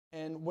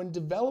And when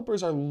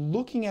developers are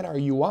looking at our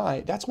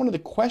UI, that's one of the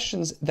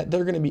questions that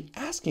they're going to be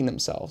asking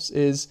themselves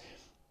is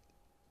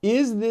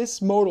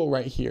this modal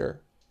right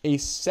here a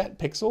set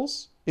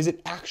pixels? Is it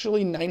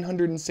actually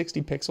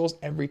 960 pixels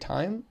every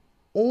time?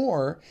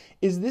 Or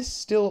is this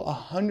still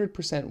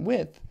 100%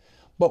 width,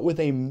 but with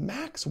a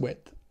max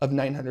width of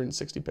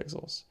 960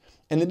 pixels?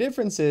 And the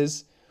difference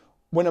is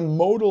when a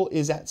modal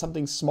is at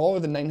something smaller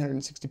than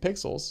 960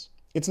 pixels,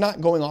 it's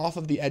not going off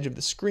of the edge of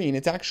the screen.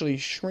 It's actually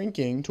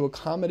shrinking to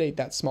accommodate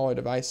that smaller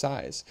device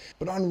size.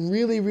 But on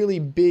really, really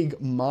big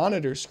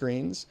monitor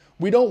screens,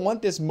 we don't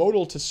want this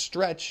modal to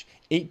stretch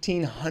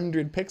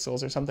 1800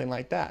 pixels or something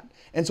like that.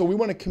 And so we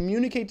want to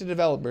communicate to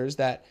developers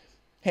that,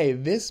 hey,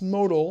 this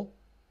modal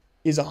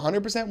is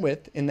 100%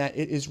 width in that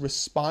it is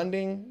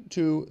responding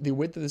to the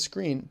width of the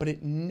screen, but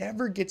it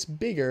never gets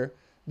bigger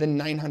than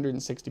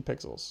 960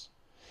 pixels.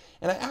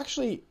 And I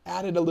actually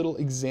added a little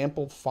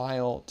example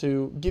file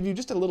to give you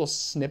just a little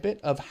snippet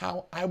of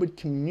how I would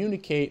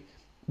communicate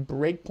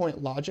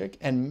breakpoint logic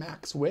and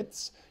max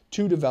widths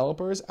to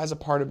developers as a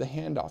part of the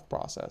handoff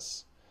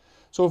process.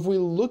 So if we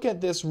look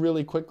at this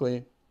really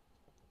quickly,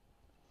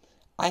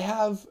 I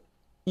have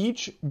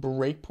each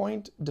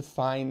breakpoint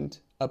defined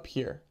up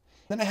here.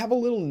 Then I have a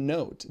little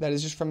note that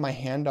is just from my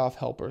handoff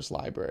helpers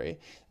library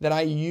that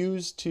I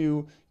use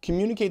to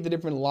communicate the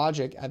different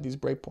logic at these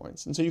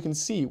breakpoints. And so you can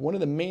see one of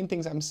the main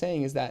things I'm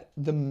saying is that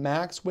the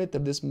max width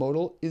of this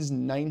modal is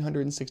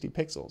 960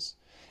 pixels.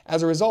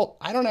 As a result,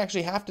 I don't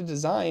actually have to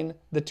design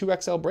the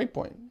 2XL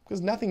breakpoint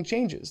because nothing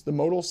changes. The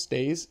modal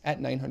stays at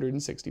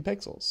 960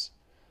 pixels.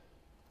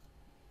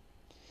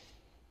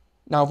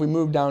 Now if we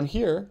move down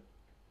here,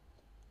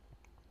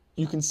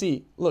 you can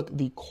see, look,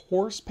 the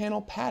coarse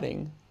panel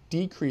padding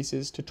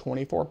decreases to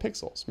 24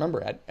 pixels.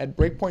 Remember, at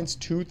breakpoints,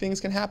 two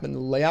things can happen. The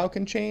layout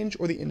can change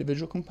or the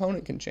individual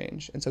component can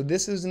change. And so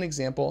this is an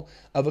example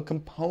of a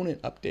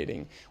component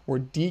updating. We're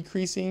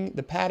decreasing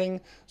the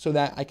padding so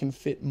that I can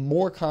fit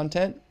more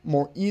content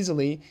more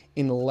easily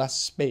in less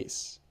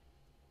space.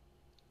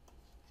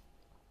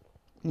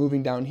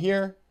 Moving down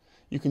here,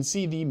 you can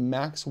see the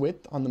max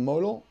width on the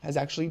modal has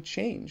actually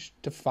changed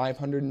to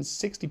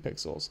 560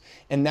 pixels.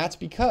 And that's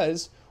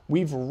because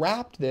we've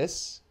wrapped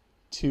this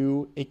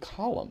to a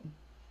column.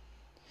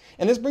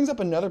 And this brings up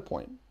another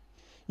point.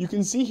 You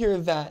can see here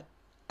that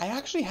I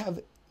actually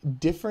have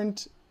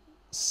different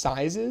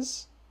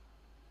sizes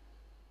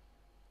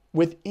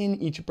within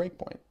each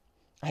breakpoint.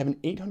 I have an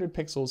 800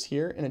 pixels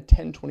here and a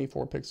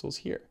 1024 pixels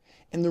here.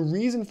 And the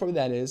reason for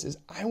that is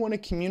I want to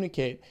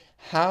communicate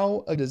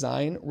how a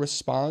design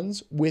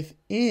responds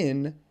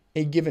within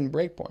a given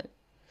breakpoint.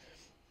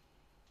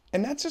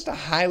 And that's just a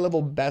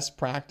high-level best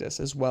practice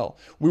as well.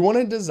 We want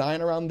to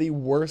design around the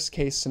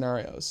worst-case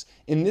scenarios.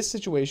 In this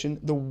situation,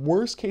 the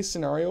worst-case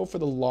scenario for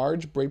the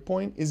large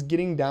breakpoint is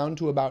getting down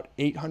to about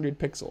 800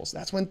 pixels.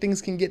 That's when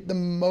things can get the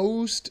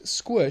most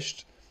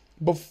squished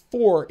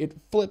before it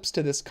flips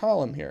to this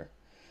column here.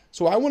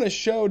 So I want to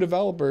show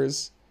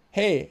developers,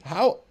 hey,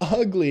 how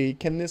ugly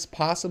can this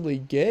possibly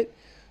get?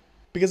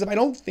 Because if I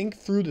don't think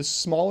through the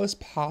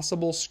smallest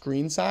possible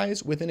screen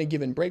size within a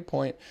given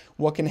breakpoint,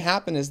 what can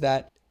happen is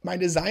that my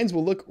designs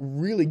will look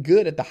really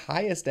good at the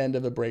highest end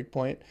of the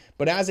breakpoint,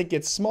 but as it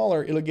gets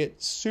smaller, it'll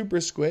get super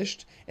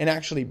squished and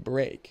actually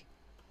break.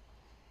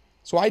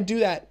 So I do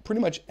that pretty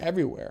much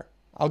everywhere.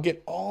 I'll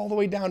get all the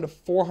way down to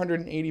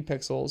 480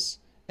 pixels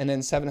and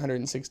then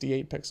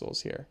 768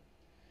 pixels here.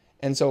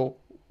 And so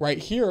right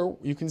here,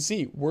 you can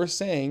see we're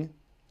saying,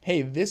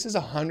 hey, this is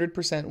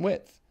 100%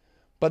 width,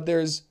 but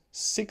there's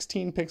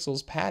 16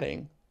 pixels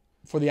padding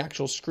for the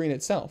actual screen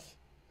itself.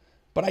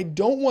 But I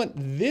don't want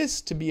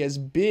this to be as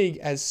big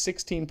as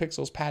 16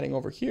 pixels padding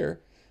over here.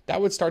 That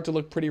would start to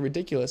look pretty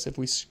ridiculous if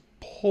we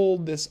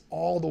pulled this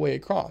all the way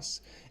across.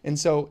 And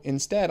so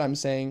instead I'm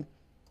saying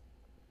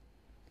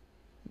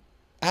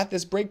at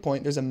this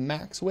breakpoint, there's a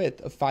max width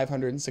of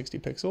 560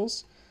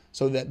 pixels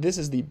so that this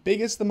is the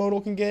biggest the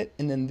modal can get,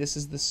 and then this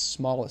is the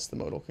smallest the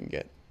modal can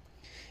get.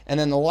 And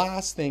then the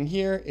last thing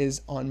here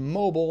is on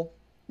mobile,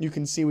 you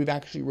can see we've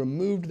actually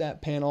removed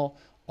that panel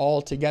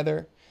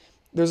altogether.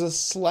 There's a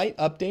slight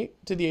update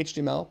to the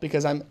HTML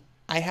because I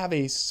have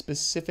a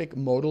specific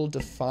modal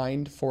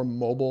defined for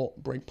mobile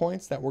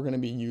breakpoints that we're going to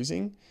be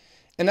using.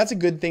 And that's a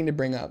good thing to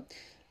bring up.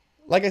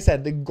 Like I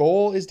said, the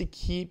goal is to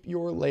keep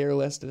your layer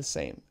list the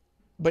same,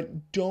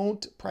 but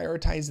don't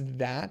prioritize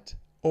that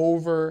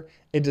over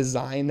a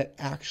design that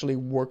actually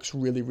works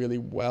really, really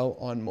well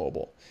on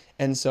mobile.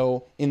 And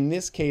so in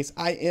this case,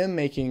 I am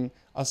making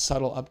a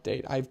subtle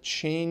update. I've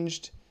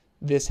changed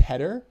this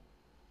header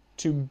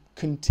to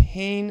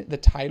contain the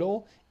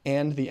title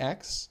and the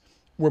X,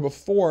 where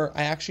before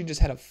I actually just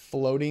had a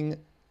floating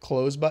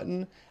close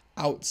button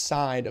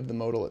outside of the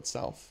modal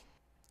itself.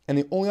 And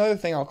the only other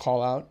thing I'll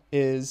call out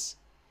is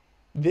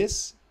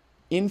this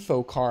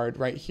info card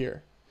right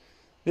here.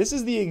 This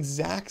is the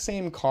exact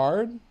same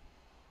card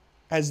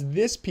as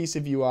this piece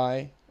of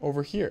UI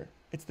over here.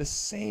 It's the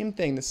same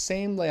thing, the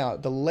same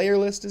layout. The layer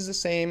list is the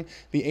same.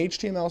 The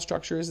HTML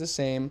structure is the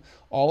same.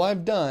 All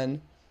I've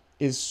done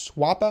is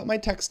swap out my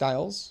text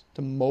styles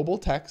to mobile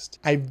text.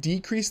 I've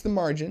decreased the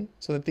margin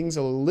so that things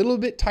are a little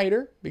bit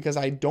tighter because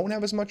I don't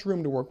have as much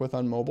room to work with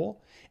on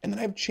mobile. And then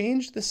I've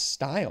changed the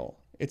style.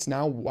 It's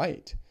now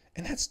white.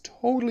 And that's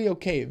totally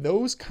okay.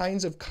 Those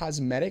kinds of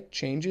cosmetic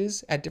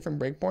changes at different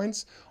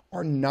breakpoints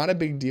are not a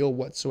big deal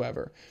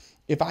whatsoever.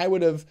 If I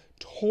would have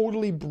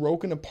totally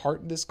broken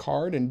apart this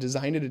card and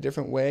designed it a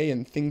different way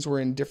and things were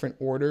in different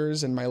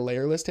orders and my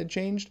layer list had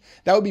changed,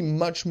 that would be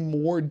much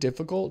more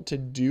difficult to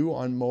do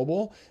on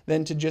mobile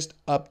than to just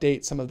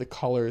update some of the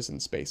colors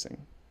and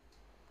spacing.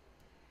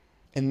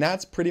 And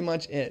that's pretty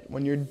much it.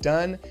 When you're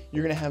done,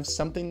 you're gonna have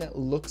something that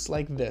looks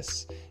like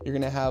this. You're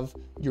gonna have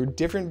your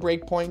different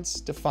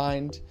breakpoints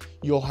defined.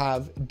 You'll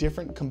have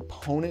different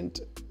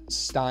component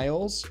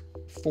styles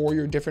for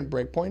your different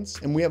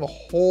breakpoints. And we have a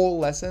whole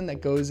lesson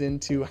that goes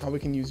into how we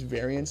can use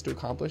variants to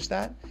accomplish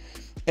that.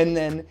 And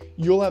then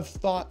you'll have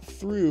thought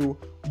through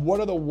what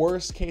are the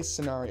worst case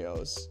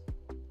scenarios?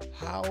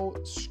 How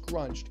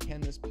scrunched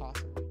can this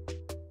possibly be?